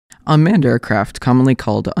Unmanned aircraft, commonly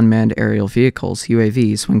called unmanned aerial vehicles,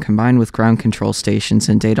 UAVs, when combined with ground control stations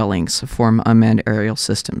and data links, form unmanned aerial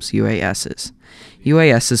systems, UASs.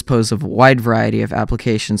 UASs pose a wide variety of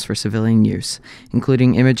applications for civilian use,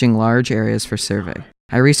 including imaging large areas for survey.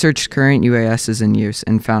 I researched current UASs in use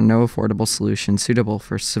and found no affordable solution suitable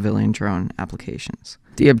for civilian drone applications.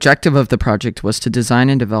 The objective of the project was to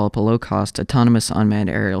design and develop a low-cost autonomous unmanned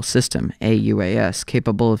aerial system, AUAS,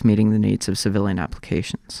 capable of meeting the needs of civilian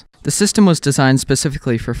applications. The system was designed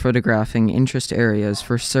specifically for photographing interest areas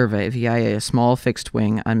for survey via a small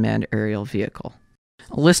fixed-wing unmanned aerial vehicle.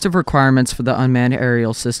 A list of requirements for the unmanned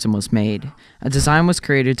aerial system was made. A design was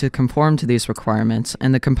created to conform to these requirements,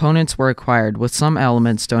 and the components were acquired with some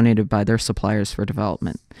elements donated by their suppliers for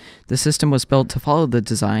development. The system was built to follow the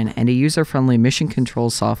design, and a user-friendly mission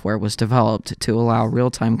control software was developed to allow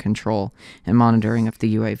real-time control and monitoring of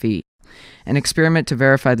the UAV. An experiment to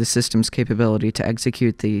verify the system's capability to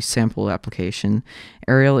execute the sample application,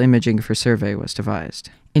 aerial imaging for survey, was devised.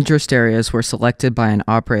 Interest areas were selected by an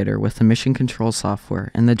operator with the mission control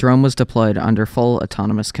software, and the drone was deployed under full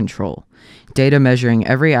autonomous control. Data measuring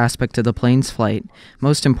every aspect of the plane's flight,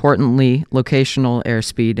 most importantly locational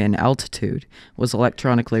airspeed and altitude, was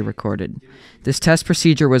electronically recorded. This test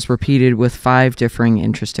procedure was repeated with 5 differing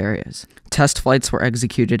interest areas. Test flights were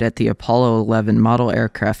executed at the Apollo 11 model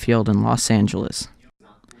aircraft field in Los Angeles.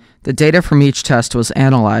 The data from each test was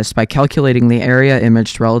analyzed by calculating the area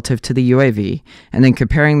imaged relative to the UAV, and then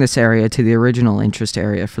comparing this area to the original interest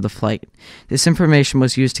area for the flight. This information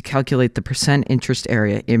was used to calculate the percent interest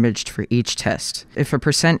area imaged for each test. If a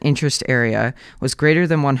percent interest area was greater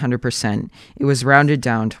than 100%, it was rounded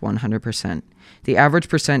down to 100%. The average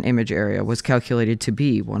percent image area was calculated to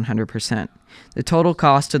be 100%. The total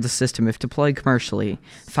cost of the system, if deployed commercially,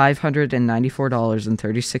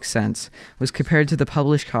 $594.36, was compared to the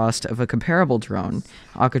published cost of a comparable drone,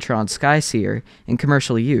 Alcatron Skyseer, in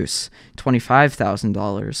commercial use,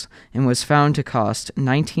 $25,000, and was found to cost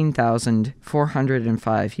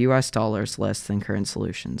 $19,405 less than current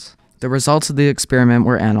solutions. The results of the experiment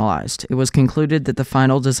were analyzed. It was concluded that the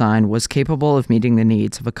final design was capable of meeting the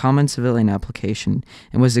needs of a common civilian application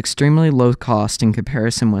and was extremely low cost in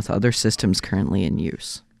comparison with other systems currently in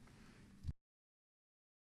use.